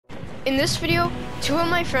In this video, 2 of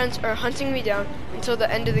my friends are hunting me down until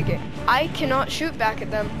the end of the game. I cannot shoot back at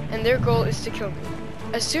them, and their goal is to kill me.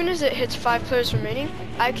 As soon as it hits 5 players remaining,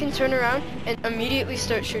 I can turn around and immediately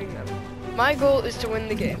start shooting them. My goal is to win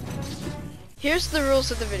the game. Here's the rules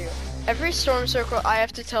of the video. Every storm circle, I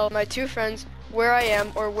have to tell my 2 friends where I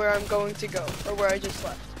am or where I'm going to go, or where I just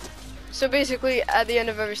left. So basically, at the end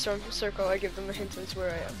of every storm circle, I give them a hint as where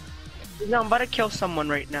I am. No, I'm about to kill someone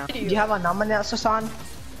right now. Do you have a number now, Sasan?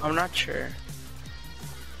 I'm not sure.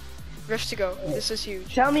 Rift to go. This is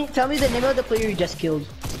huge. Tell me the name of the player you just killed,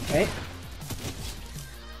 right?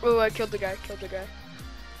 Oh, I killed the guy.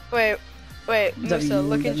 Wait, Moussa,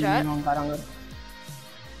 look in chat.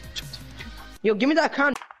 Yo, give me that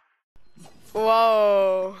account.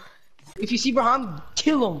 Whoa. If you see Braham,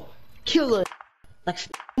 kill him. Kill it. Like, f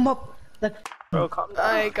him up. Like, Bro, calm down.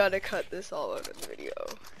 I gotta cut this all out of the video.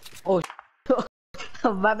 oh,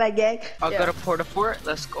 my bad, gang. I'll go to Porta Fort.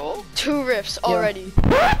 Let's go. 2 rifts already.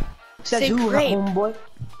 Says Say who, grape. homeboy?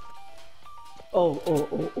 Oh.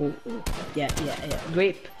 Yeah.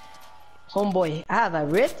 Grape. Homeboy, I have a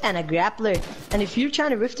rift and a grappler. And if you're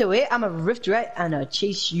trying to rift away, I'm a rift right and I'll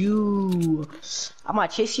chase you. I'm gonna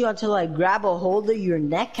chase you until I grab a hold of your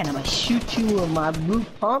neck and I'm gonna shoot you with my blue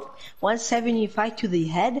pump. 175 to the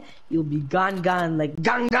head, you'll be gone, like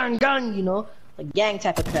gun, you know? Like gang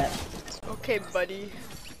type of crap. Okay, buddy.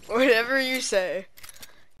 Whatever you say.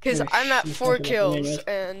 Cause I'm at 4 kills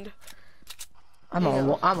and I'm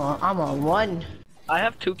on 1. I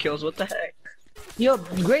have 2 kills. What the heck? Yo,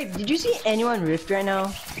 Grape, did you see anyone rift right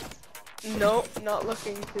now? no, not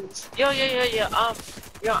looking. Cause Yo.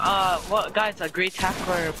 What guys? A great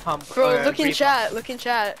tackle or a pump? bro, or look in chat. Look in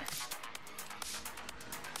chat.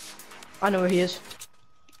 I know where he is.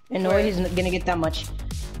 And no Where? way he's gonna get that much.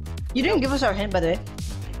 You didn't give us our hint, by the way.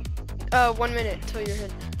 1 minute till you're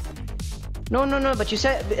hit. No, but you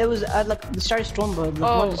said it was at like the start of storm, bro.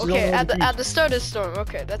 Oh, okay. At the start of storm.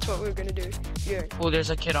 Okay, that's what we're gonna do. Here. Oh, there's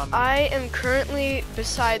a kid on me. I am currently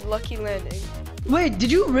beside Lucky Landing. Wait,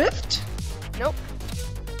 did you rift? Nope.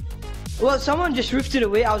 Well, someone just rifted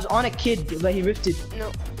away. I was on a kid, but he rifted.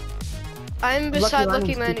 Nope. I'm beside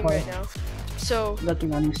Lucky Landing's Landing too right now. So, Lucky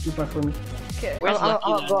Landing's too far for me. okay. Where's Lucky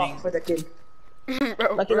I'll go Landing? out for the kid.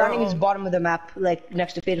 Bro, Lucky Landing is bottom of the map, like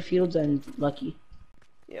next to Fatal Fields and Lucky.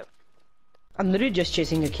 Yep. I'm literally just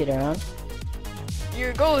chasing a kid around.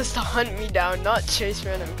 Your goal is to hunt me down, not chase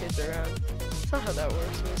random kids around. That's not how that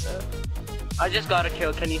works, Moussa. I just got a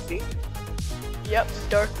kill. Can you see? Yep,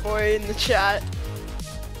 Dark Boy in the chat.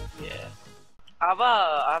 Yeah.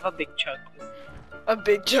 I have a big chunk. A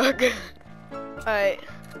big jug. Alright.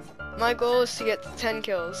 My goal is to get 10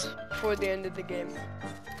 kills before the end of the game.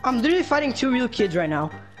 I'm literally fighting 2 real kids right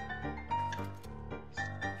now.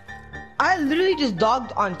 I literally just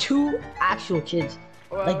dogged on 2 actual kids.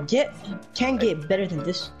 Wow. Like, you can't get better than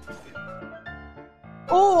this.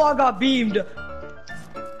 Oh, I got beamed.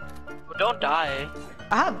 Well, don't die.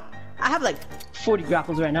 I have like 40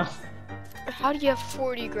 grapples right now. How do you have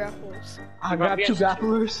 40 grapples? I grabbed 2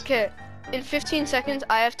 grapplers. Okay, in 15 seconds,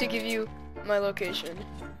 I have to give you my location.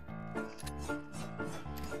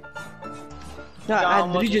 No, I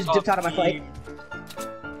literally just dipped out of my fight.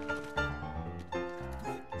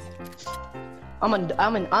 I'm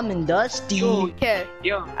in Dusty. Okay,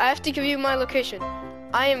 Yo. I have to give you my location.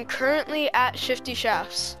 I am currently at Shifty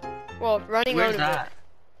Shafts. Well, running Where's out of that?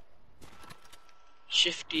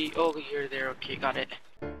 Shifty. Oh, you're there. Okay, got it.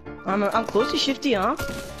 I'm close to Shifty, huh?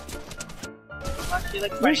 Actually,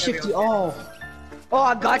 like, Where's Shifty? Oh,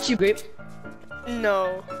 I got you, Grape. it.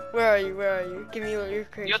 No. Where are you? Give me your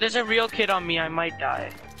location. Yo, there's a real kid on me. I might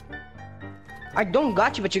die. I don't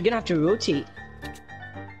got you, but you're gonna have to rotate.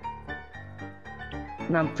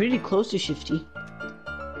 And I'm pretty close to Shifty.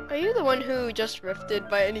 Are you the one who just rifted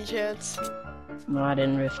by any chance? No, I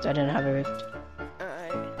didn't rift. I didn't have a rift.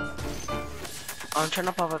 Alright. I'm trying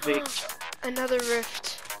to pop a big. Another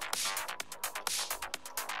rift.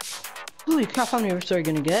 Holy crap, how many rifts are you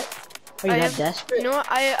gonna get? Are you that desperate? You know what?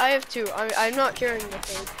 I have 2. I'm not carrying the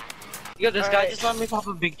third. Yo, this guy Alright. just let me pop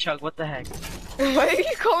a big chug. What the heck? Why are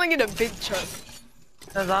you calling it a big chunk?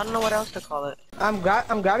 Cause I don't know what else to call it. I'm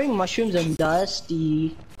grabbing mushrooms and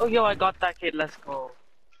Dusty. Oh, yo, I got that kid. Let's go.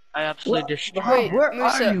 I absolutely destroyed. Wait, where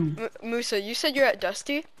Moussa, are you? Moussa, you said you're at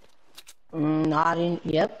Dusty? Not in.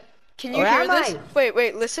 Yep. Can you Where hear am this? I?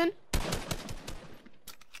 Wait, listen.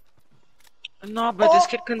 No, but this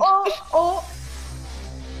kid can. Oh!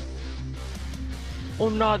 Oh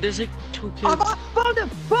no, there's like 2 kids. Found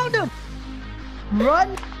him!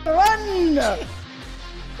 Run!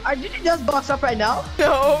 Did you just box up right now?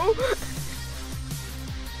 No.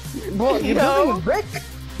 Bro, you're No. building a brick?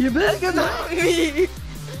 You're building a brick? Not me.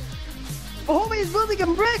 Homie is building a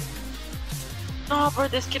brick. No, bro,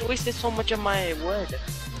 this kid wasted so much of my wood.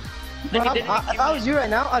 Bro, Like, he didn't if give I me- was you right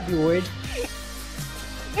now, I'd be worried.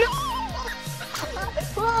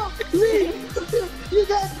 Oh, leave. You're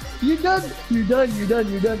done. You're done. You're done. You're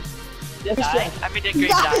done. You're done. Did I? I made a great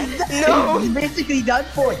die. No, he's basically done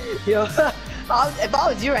for. Yo, if I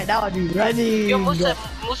was you right now, I'd be running. Yo, Moussa,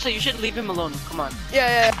 you should leave him alone. Come on.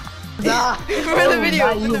 Yeah. Nah. For the video.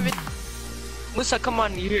 nah, For you- the video. Moussa, come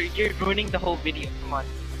on. You're ruining the whole video. Come on.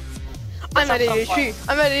 I'm at a tree.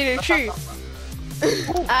 I'm at a tree.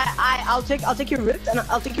 I'll take your rift and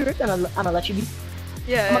I'll let you be.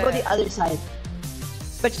 Yeah. I'm gonna go the other side.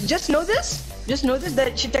 But just know this that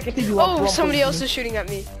it should technically be one. Oh, somebody else is shooting at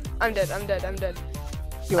me. I'm dead. I'm dead. I'm dead.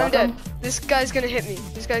 You're I'm welcome. dead. This guy's gonna hit me.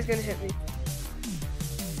 This guy's gonna hit me.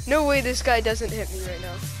 No way this guy doesn't hit me right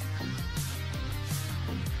now.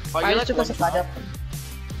 Oh, I you're just took a supply drop.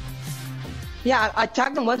 Yeah, I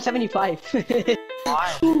tagged him 175.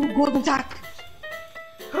 Why? Ooh, golden tack.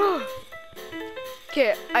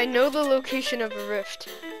 Okay, I know the location of a rift.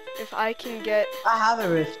 If I can get. I have a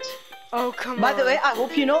rift. Oh come on. By the way, I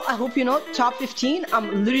hope you know, top 15,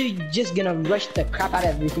 I'm literally just gonna rush the crap out of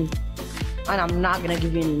everything. And I'm not gonna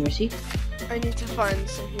give you any mercy. I need to find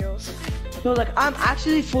some heals. No, like, I'm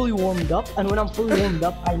actually fully warmed up, and when I'm fully warmed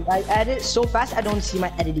up, I edit so fast I don't see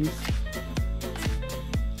my editing.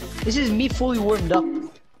 This is me fully warmed up.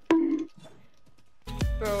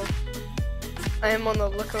 Bro, I am on the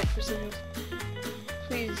lookout for some.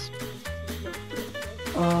 Please.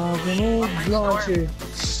 Grenade launcher.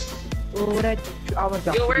 Oh, what I was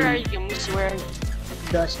Yo, where are you, Moussa? Where are you?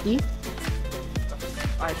 Dusty.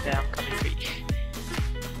 I'm coming for you.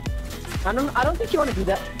 I don't think you want to do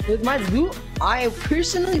that. With my loot, I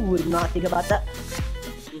personally would not think about that.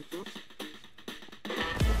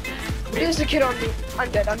 There's a kid on me.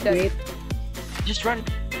 I'm dead. I'm dead. Wait. Just run.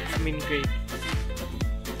 I mean, great.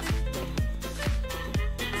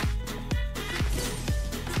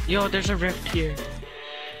 Yo, there's a rift here.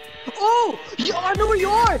 Oh, yo, I know where you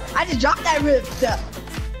are. I just dropped that rift.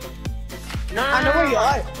 No, I know where you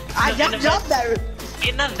are. I No, just in a dropped that rift.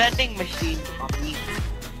 In a vending machine on me.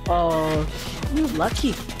 Oh, you're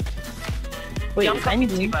lucky. Wait, Yeah, I'm coming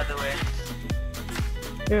to you, anything? by the way.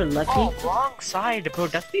 You're lucky. Oh, wrong side, bro.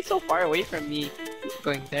 Dusty's so far away from me.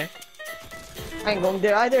 Going there. I ain't going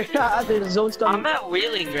there either. The zone's coming. I'm at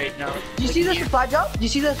Wheeling right now. Do you see the supply drop? Do you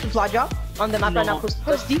see the supply drop on the map right now?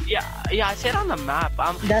 Dusty? Yeah, I see it on the map.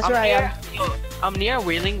 That's I'm where I near, am. Yo, I'm near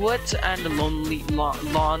Wailing Woods and the Lonely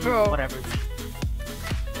Lawn, Bro. whatever.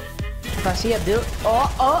 If I see a build,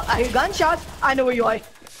 I hear gunshots. I know where you are.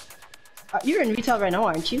 You're in retail right now,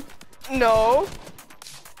 aren't you? No.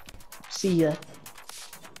 See ya.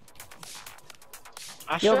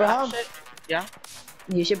 Yo, bro. Yeah.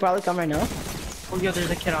 You should probably come right now. Oh, yo,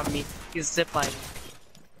 there's a kid on me. He's ziplining.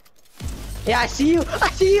 Yeah, I see you. I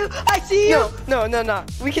see you. I see you. No.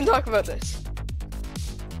 We can talk about this.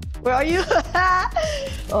 Where are you?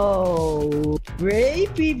 Oh,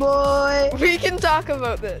 rapey boy. We can talk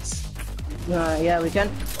about this. Yeah, we can.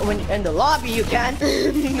 When you're in the lobby, you can.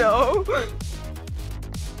 No.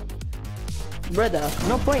 Brother,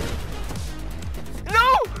 no point. No!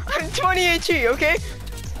 I'm 20 HP, okay?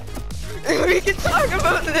 We can talk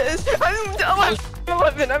about this. I'm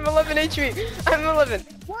 11. I'm 11 HP. I'm 11.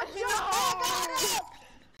 What? No.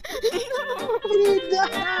 You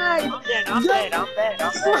died. I'm dead.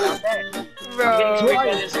 Bro.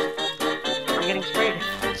 I'm getting sprayed.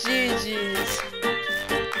 GG's.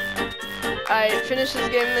 Alright, finish this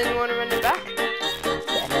game and then you want to run it back?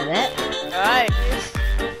 Alright.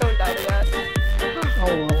 Don't die to that.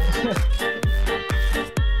 Oh well.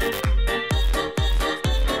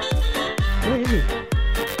 Where is he? In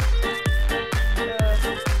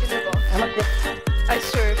the box. I'm up there. I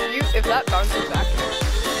swear, if that bounces back.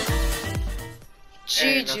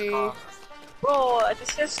 GG. Bro,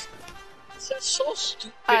 this is so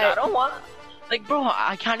stupid. I I don't want. Like, bro,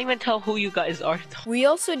 I can't even tell who you guys are. We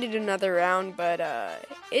also did another round, but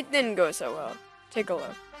it didn't go so well. Take a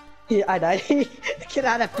look. Yeah, I died. The kid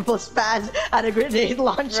had a purple spaz at a grenade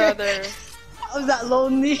launcher. Brother. I was that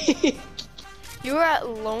lonely. You were at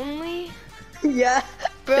Lonely? Yeah.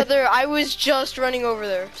 Brother, I was just running over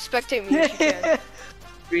there. Spectate me if you can.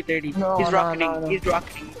 330. No, He's no, rocketing. no. He's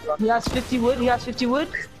rocketing. He has 50 wood. He has 50 wood.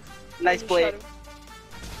 Nice play. Shot him.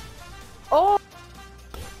 Oh.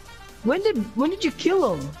 When did you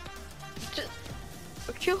kill him?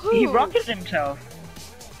 Kill who? He rocketed himself.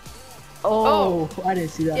 Oh, I didn't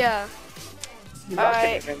see that. Yeah. He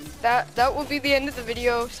Alright, rocketed him. that will be the end of the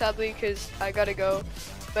video, sadly, because I gotta go.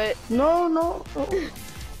 But No.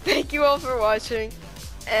 thank you all for watching,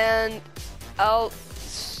 and I'll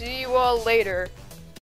see see you all later.